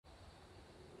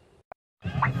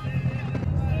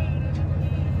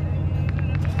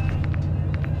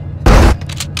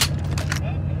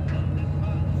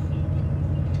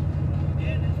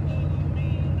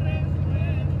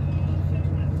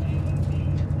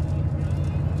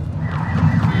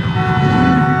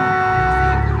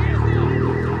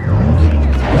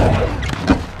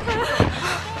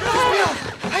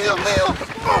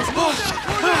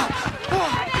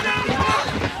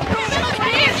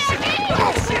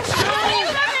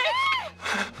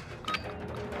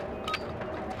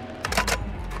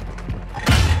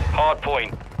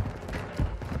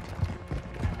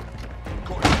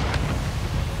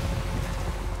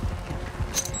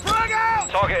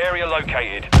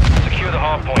updated. Secure the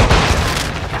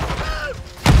hardpoint.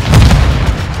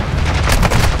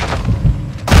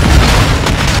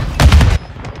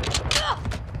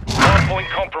 Hardpoint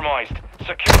compromised.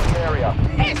 Secure the area.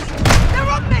 Yes! They're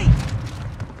on me!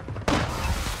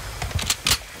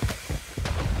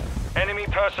 Enemy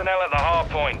personnel at the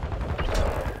hardpoint.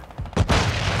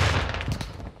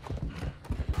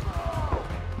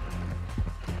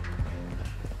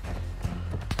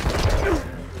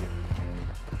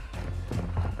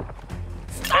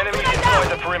 Enemies inside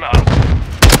the perimeter.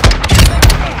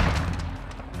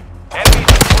 Enemies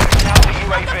deploying counter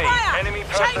UAV. Enemy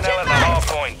personnel at the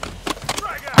hardpoint.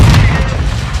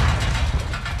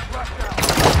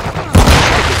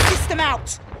 System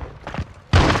out!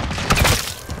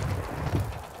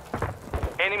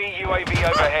 Enemy UAV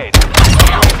overhead.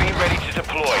 UAV ready to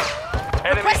deploy.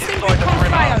 Enemies Requesting inside the recon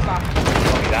perimeter. flyover.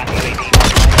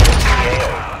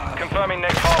 Confirming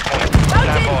next hardpoint.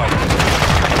 Stand by.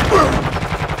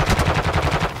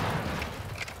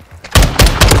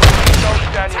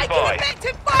 Standing Taking by.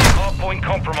 effective fire! Hardpoint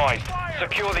compromised.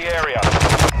 Secure the area.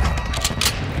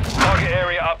 Target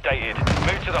area updated.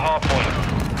 Move to the hardpoint.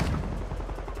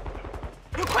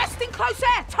 Requesting close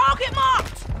air! Target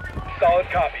marked! Solid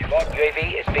copy. Log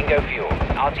UAV is bingo fuel.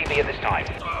 RTB at this time.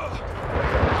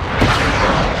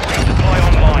 Resupply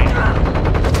online.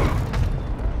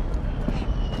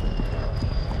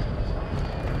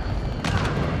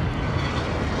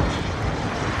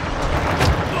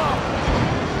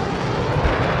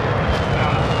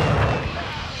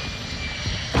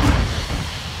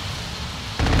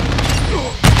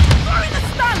 Throwing a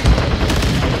stun!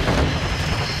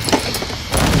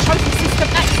 Trophy system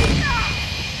active.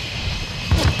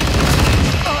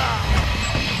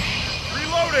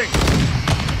 Reloading.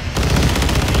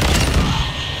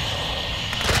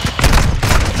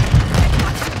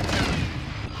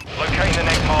 Locating the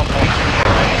next hardpoint.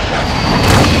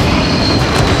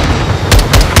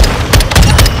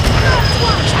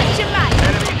 Changing mag!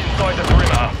 Enemies inside the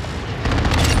perimeter.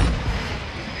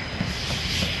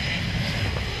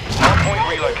 Hardpoint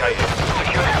relocated.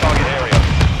 Secure the target area.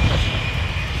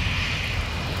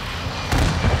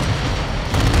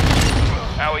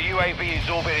 Our UAV is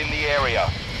orbiting the area.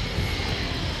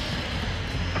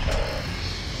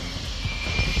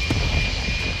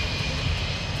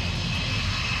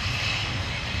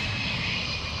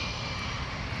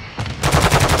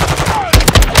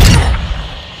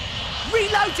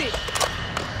 Reloaded!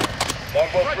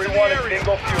 Longbow 3-1 is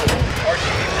bingo fuel.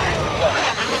 RTB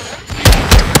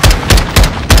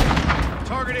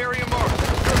Target area marked.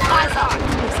 Eyes up!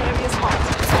 This area's hot.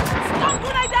 Stun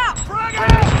grenade out! Frag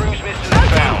Friendly cruise missile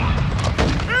inbound.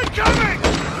 incoming!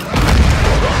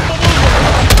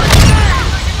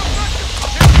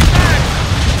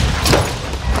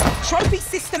 Trophy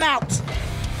system out!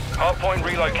 Hardpoint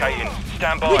relocating.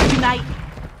 Stand by. With you, mate.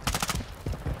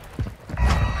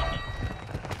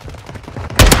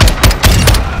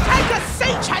 Take a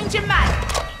seat, changing mag!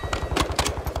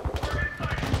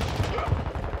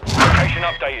 Location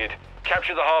updated.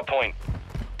 Capture the hardpoint.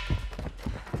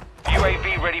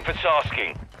 UAV ready for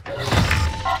tasking.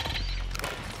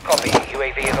 Copy.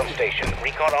 UAV is on station.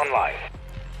 Recon online.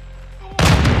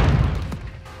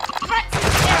 Threats in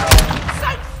the air!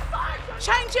 Safe!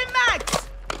 Changing mags!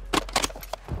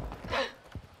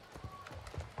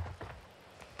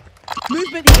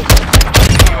 Movement here!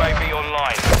 UAV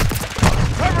online.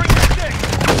 Covering the stick.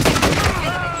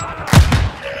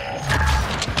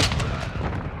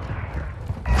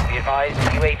 Be advised,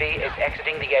 UAV is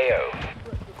exiting the AO.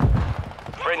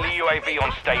 Friendly UAV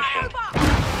on station.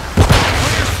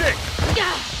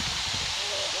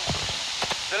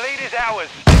 The lead is ours.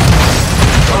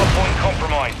 Hardpoint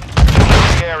compromised.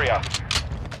 Secure the area.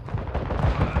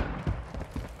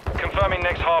 Confirming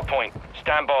next hardpoint.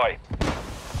 Stand by.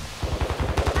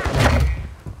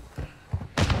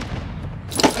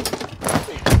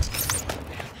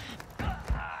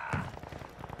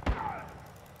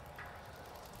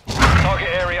 Target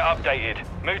area updated.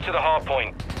 Move to the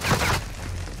hardpoint.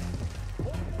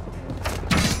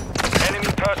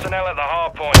 Enemy personnel at the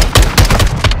hardpoint.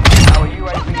 Our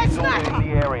UAV is orbiting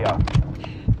the area.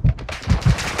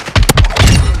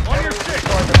 On your stick!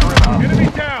 Enemy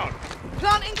down!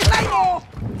 Planting Claymore!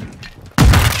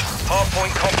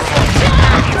 Hardpoint compromised.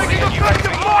 Taking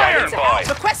effective fire! Standing by.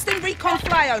 Requesting recon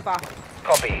flyover.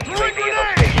 Copy. UAV is on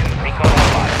station. Recon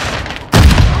online.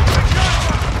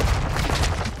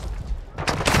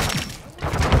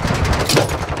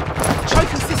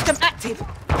 Trophy system active.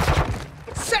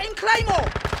 Setting Claymore!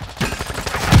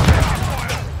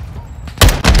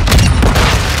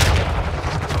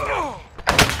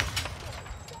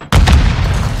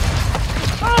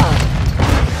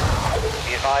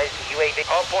 UAV.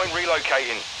 Hardpoint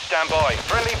relocating. Stand by.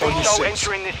 Friendly VTOL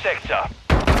entering this sector.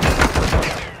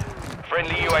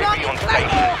 Friendly UAV on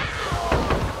station.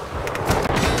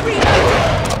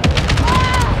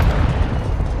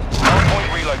 Hardpoint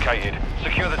relocated.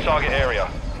 Secure the target area.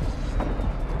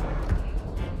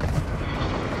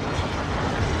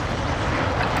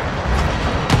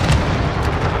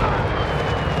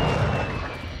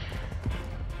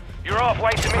 You're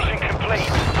halfway to mission complete.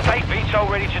 Take VTOL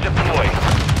ready to deploy.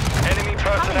 Enemy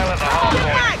personnel at the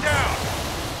hardpoint. Down.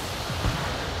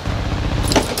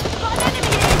 Got an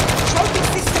enemy here! Trophy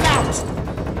system out!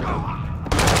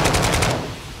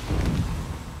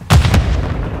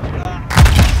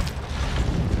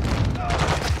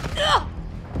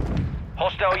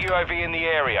 Hostile UAV in the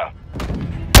area.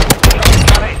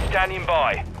 Pilot is standing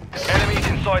by. Enemies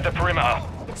inside the perimeter.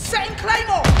 Setting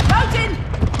Claymore! Loading!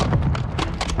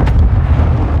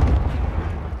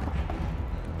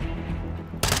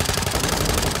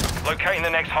 Locating the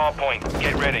next hardpoint.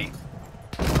 Get ready.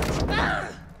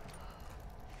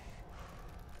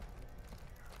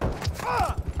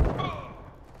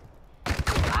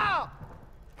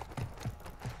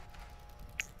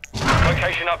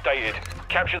 Location updated.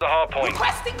 Capture the hardpoint.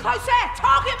 Requesting close air!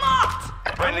 Target marked!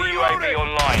 Friendly UAV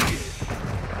online.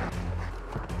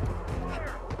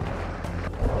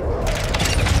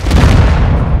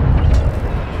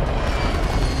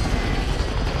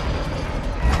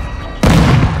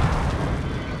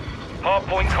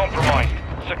 Hardpoint compromised.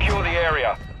 Secure the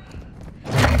area.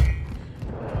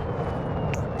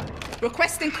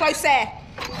 Requesting close air.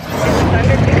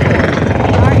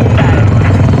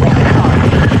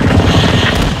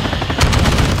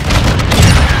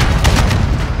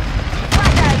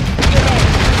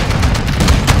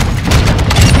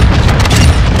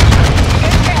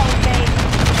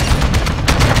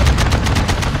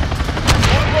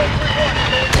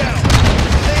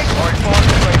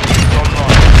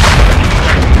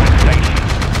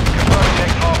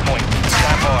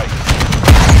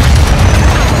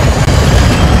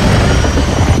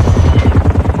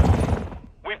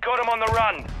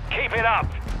 Keep it up!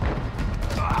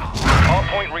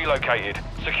 Hardpoint relocated.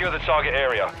 Secure the target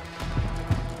area.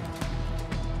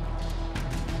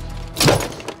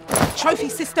 Trophy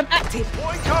system active.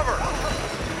 Point cover!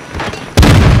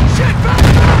 Shit, back!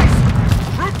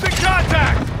 Troops in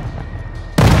contact!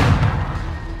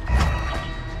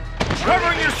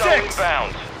 Covering your six!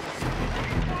 Inbound.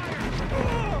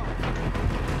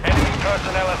 Enemy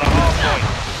personnel at the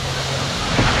hardpoint.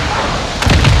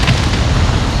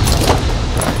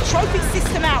 Trophy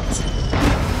system out!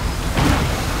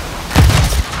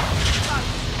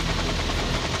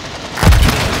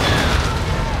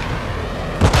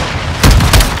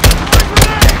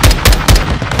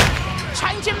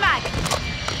 Changing mag!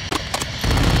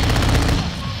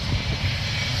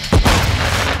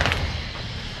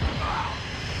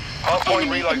 Hardpoint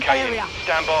relocated.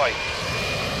 Stand by.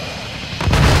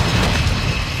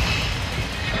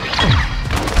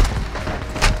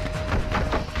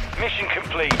 Mission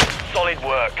complete. Solid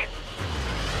work.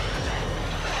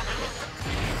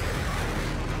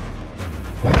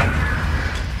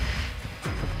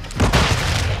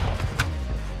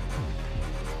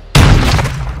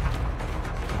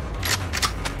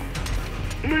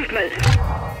 Movement.